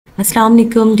Assalamu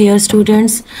alaikum dear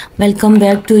students, welcome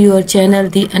back to your channel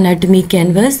The Anatomy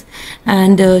Canvas,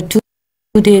 and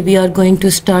today we are going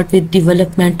to start with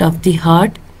development of the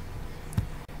heart.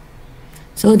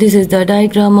 So this is the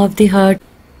diagram of the heart.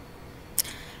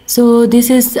 So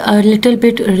this is a little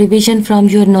bit revision from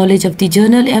your knowledge of the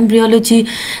journal Embryology.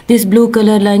 This blue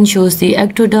color line shows the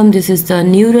ectoderm, this is the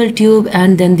neural tube,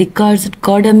 and then the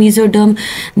cauda mesoderm.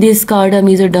 This cauda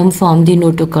mesoderm form the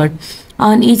notochord.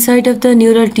 On each side of the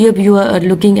neural tube, you are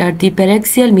looking at the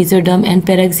paraxial mesoderm, and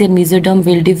paraxial mesoderm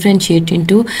will differentiate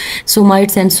into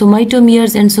somites and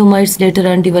somatomeres, and somites later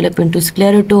on develop into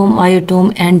sclerotome,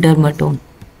 myotome, and dermatome.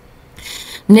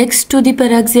 Next to the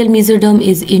paraxial mesoderm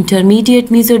is intermediate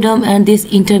mesoderm, and this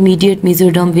intermediate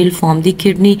mesoderm will form the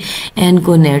kidney and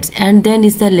gonads. And then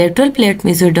is the lateral plate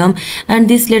mesoderm, and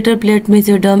this lateral plate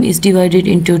mesoderm is divided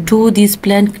into two, this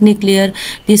planktonic layer,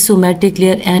 this somatic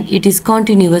layer, and it is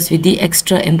continuous with the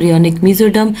extra embryonic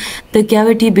mesoderm. The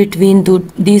cavity between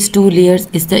these two layers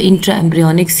is the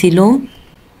intraembryonic coelom.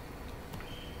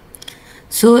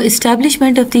 So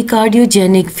establishment of the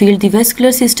cardiogenic field, the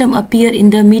vascular system appear in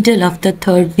the middle of the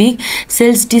third week.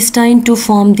 Cells destined to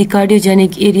form the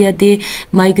cardiogenic area, they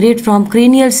migrate from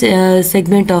cranial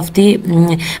segment of the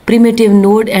primitive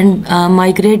node and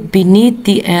migrate beneath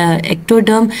the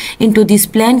ectoderm into this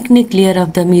planktonic layer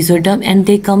of the mesoderm, and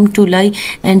they come to lie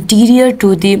anterior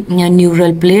to the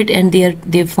neural plate, and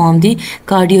they form the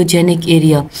cardiogenic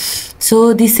area.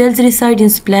 So the cells reside in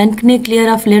planktonic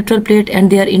layer of lateral plate, and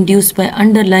they are induced by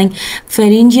underlying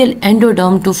pharyngeal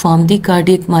endoderm to form the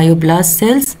cardiac myoblast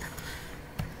cells.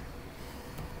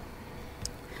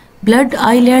 Blood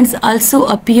islands also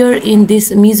appear in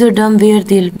this mesoderm, where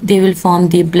they will form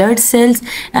the blood cells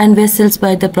and vessels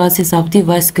by the process of the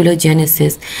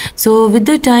vasculogenesis. So with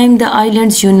the time, the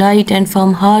islands unite and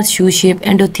form horseshoe-shaped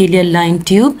endothelial line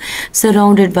tube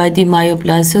surrounded by the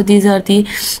myoblast. So these are the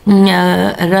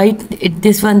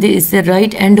this one is the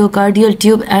right endocardial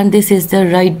tube, and this is the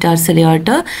right dorsal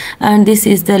aorta, and this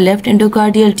is the left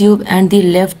endocardial tube and the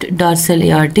left dorsal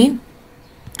aorta.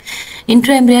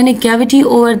 Intraembryonic cavity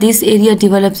over this area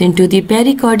develops into the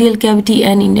pericardial cavity,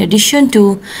 and in addition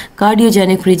to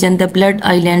cardiogenic region, the blood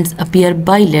islands appear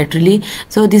bilaterally.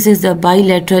 So this is the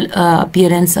bilateral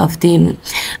appearance of the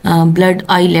blood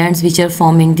islands, which are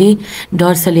forming the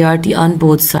dorsal aorta on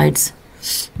both sides.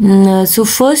 So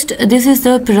first, this is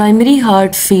the primary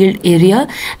heart field area,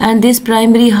 and this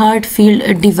primary heart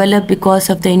field developed because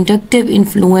of the inductive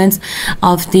influence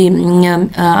of the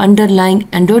underlying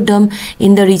endoderm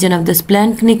in the region of the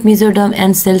planktonic mesoderm,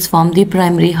 and cells form the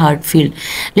primary heart field.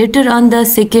 Later on, the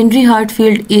secondary heart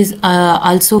field is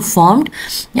also formed,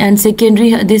 and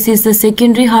this is the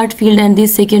secondary heart field, and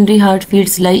these secondary heart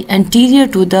fields lie anterior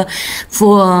to the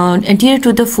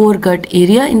foregut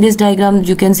area. In this diagram,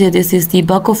 you can say this is the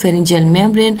buccopharyngeal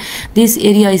membrane. This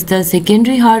area is the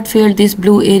secondary heart field, this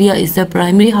blue area is the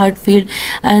primary heart field,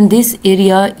 and this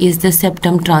area is the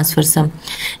septum transversum.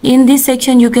 In this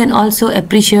section, you can also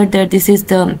appreciate that this is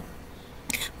the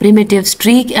primitive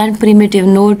streak and primitive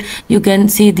node. You can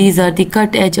see these are the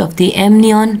cut edge of the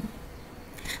amnion.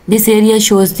 This area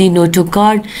shows the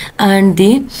notochord and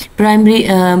the primary,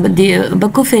 the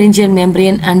buccopharyngeal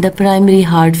membrane and the primary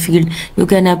heart field. You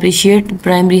can appreciate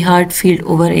primary heart field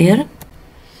over here.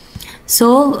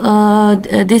 So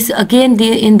this again,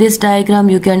 in this diagram,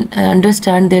 you can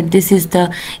understand that this is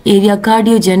the area,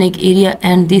 cardiogenic area,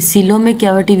 and the coelomic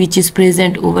cavity which is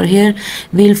present over here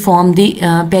will form the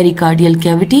pericardial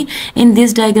cavity. In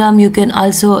this diagram, you can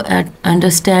also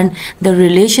understand the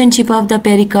relationship of the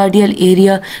pericardial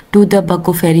area to the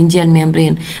buccopharyngeal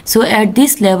membrane. So at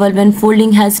this level, when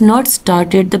folding has not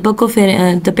started, the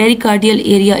pericardial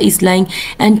area is lying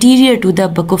anterior to the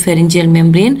buccopharyngeal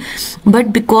membrane,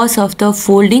 but because of the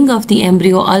folding of the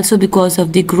embryo, also because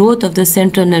of the growth of the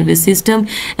central nervous system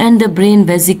and the brain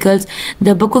vesicles,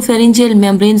 the buccopharyngeal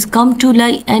membranes come to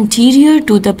lie anterior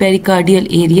to the pericardial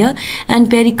area, and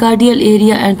pericardial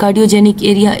area and cardiogenic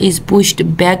area is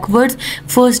pushed backwards,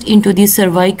 first into the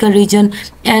cervical region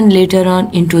and later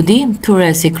on into the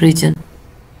thoracic region.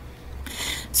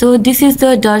 So this is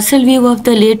the dorsal view of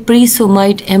the late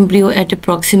pre-somite embryo at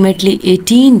approximately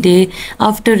 18 days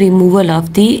after removal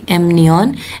of the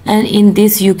amnion, and in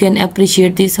this you can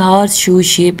appreciate this horseshoe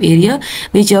shape area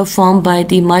which are formed by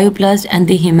the myoblast and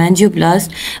the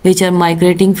hemangioblast, which are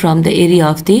migrating from the area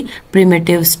of the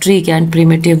primitive streak and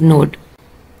primitive node.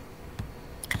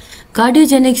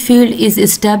 Cardiogenic field is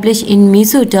established in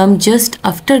mesoderm just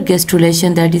after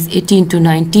gastrulation, that is 18 to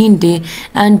 19 day,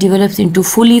 and develops into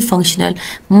fully functional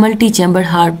multi-chambered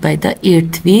heart by the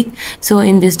 8th week. So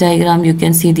in this diagram you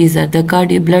can see these are the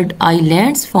blood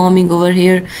islands forming over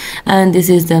here, and this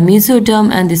is the mesoderm,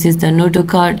 and this is the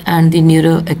nodocard and the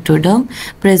neuroectoderm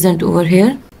present over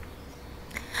here.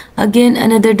 Again,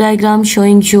 another diagram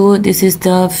showing you this is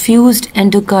the fused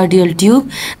endocardial tube.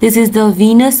 This is the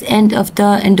venous end of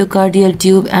the endocardial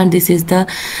tube, and this is the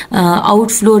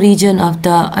outflow region of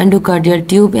the endocardial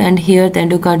tube, and here the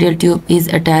endocardial tube is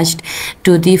attached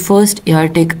to the first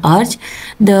aortic arch.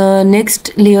 The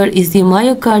next layer is the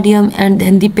myocardium, and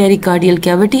then the pericardial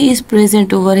cavity is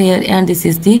present over here, and this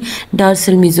is the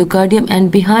dorsal mesocardium,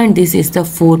 and behind this is the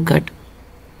foregut.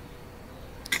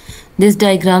 This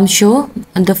diagram show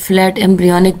the flat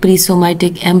embryonic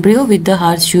presomatic embryo with the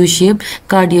horseshoe-shaped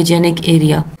cardiogenic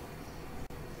area.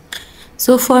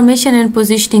 So formation and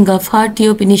positioning of heart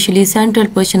tube. Initially, central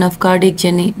portion of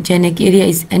cardiogenic area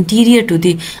is anterior to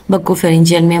the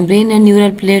buccopharyngeal membrane and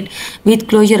neural plate, with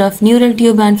closure of neural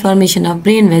tube and formation of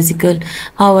brain vesicle.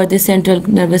 However, the central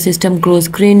nervous system grows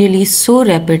cranially so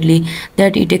rapidly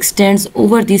that it extends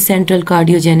over the central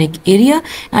cardiogenic area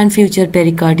and future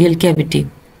pericardial cavity.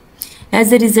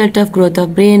 As a result of growth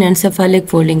of brain and cephalic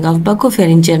folding of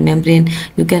buccopharyngeal membrane,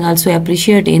 you can also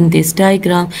appreciate in this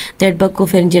diagram that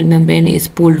buccopharyngeal membrane is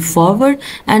pulled forward,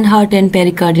 and heart and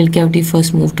pericardial cavity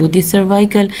first move to the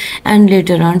cervical and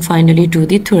later on finally to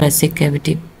the thoracic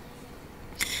cavity.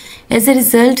 As a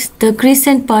result, the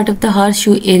crescent part of the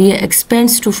horseshoe area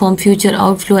expands to form future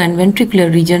outflow and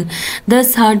ventricular region.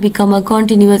 Thus, heart become a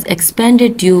continuous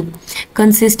expanded tube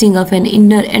consisting of an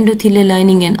inner endothelial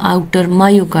lining and outer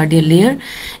myocardial layer.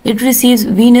 It receives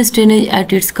venous drainage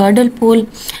at its caudal pole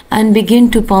and begin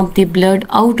to pump the blood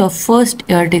out of first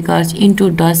aortic arch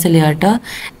into dorsal aorta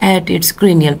at its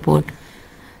cranial port.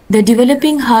 The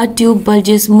developing heart tube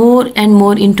bulges more and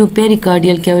more into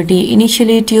pericardial cavity.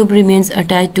 Initially, tube remains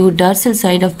attached to dorsal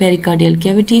side of pericardial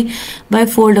cavity by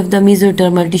fold of the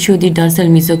mesodermal tissue, the dorsal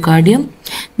mesocardium.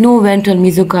 No ventral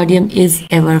mesocardium is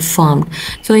ever formed.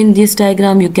 So in this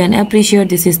diagram, you can appreciate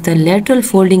this is the lateral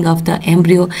folding of the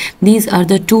embryo. These are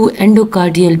the two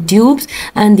endocardial tubes,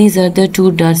 and these are the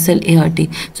two dorsal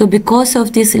aortae. So because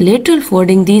of this lateral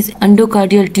folding, these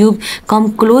endocardial tube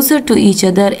come closer to each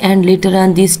other, and later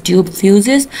on this tube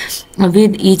fuses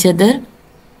with each other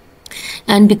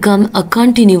and become a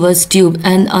continuous tube,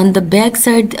 and on the back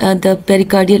side the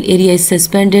pericardial area is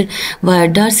suspended via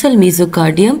dorsal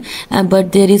mesocardium,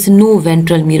 but there is no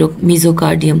ventral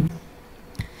mesocardium.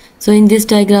 So in this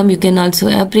diagram you can also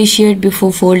appreciate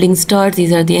before folding starts,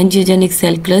 these are the angiogenic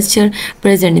cell cluster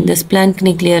present in the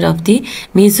splanchnic layer of the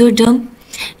mesoderm.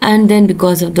 And then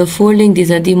because of the folding,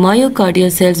 these are the myocardial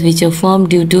cells which are formed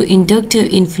due to inductive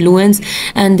influence,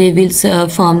 and they will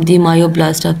form the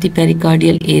myoblast of the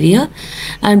pericardial area.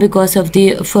 And because of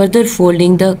the further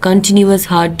folding, the continuous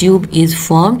heart tube is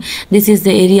formed. This is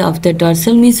the area of the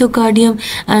dorsal mesocardium,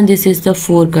 and this is the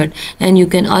foregut, and you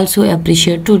can also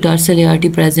appreciate two dorsal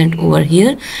aortae present over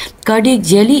here. Cardiac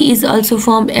jelly is also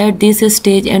formed at this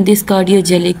stage, and this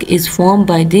cardiogenic is formed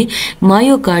by the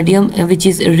myocardium, which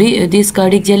is this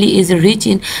cardiac jelly is rich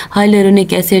in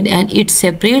hyaluronic acid, and it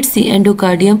separates the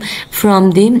endocardium from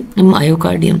the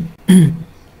myocardium.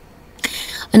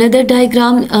 Another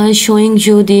diagram showing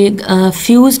you the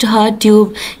fused heart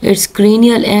tube, its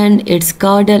cranial end, its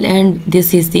caudal end.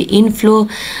 This is the inflow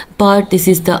part, this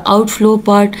is the outflow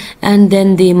part, and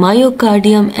then the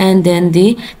myocardium, and then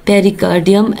the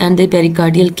pericardium and the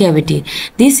pericardial cavity.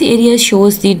 This area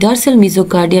shows the dorsal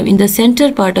mesocardium. In the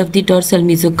center part of the dorsal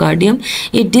mesocardium,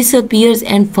 it disappears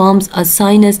and forms a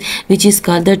sinus which is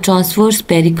called the transverse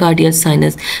pericardial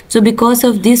sinus. So because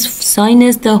of this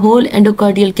sinus, the whole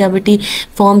endocardial cavity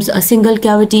forms a single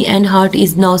cavity, and heart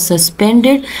is now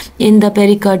suspended in the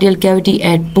pericardial cavity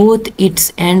at both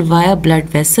its end via blood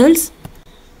vessels.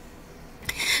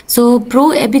 So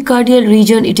proepicardial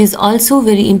region, it is also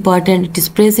very important. It is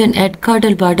present at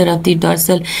caudal border of the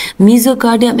dorsal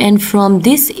mesocardium, and from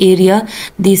this area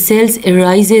the cells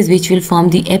arises which will form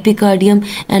the epicardium,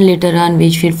 and later on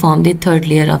which will form the third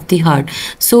layer of the heart.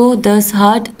 So thus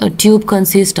heart tube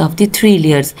consists of the three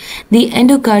layers: the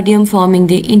endocardium forming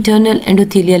the internal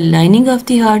endothelial lining of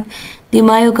the heart, the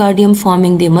myocardium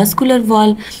forming the muscular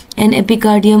wall, and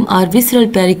epicardium or visceral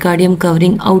pericardium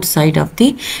covering outside of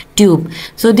the tube.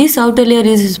 So this outer layer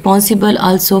is responsible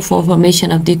also for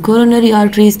formation of the coronary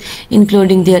arteries,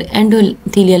 including their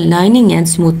endothelial lining and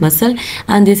smooth muscle.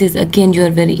 And this is again your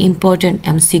very important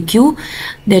MCQ,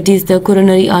 that is the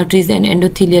coronary arteries and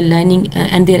endothelial lining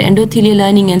and their endothelial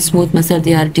lining and smooth muscle,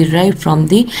 they are derived from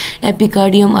the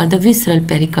epicardium or the visceral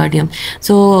pericardium.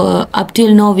 So up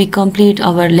till now we complete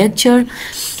our lecture,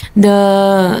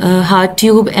 the heart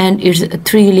tube and its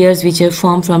three layers which are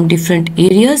formed from different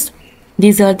areas.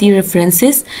 These are the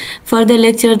references for the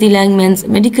lecture, the Langman's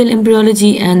Medical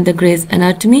Embryology and the Gray's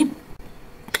Anatomy.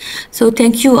 So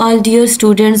thank you all dear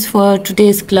students for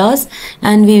today's class,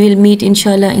 and we will meet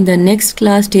inshallah in the next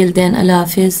class. Till then, Allah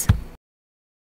Hafiz.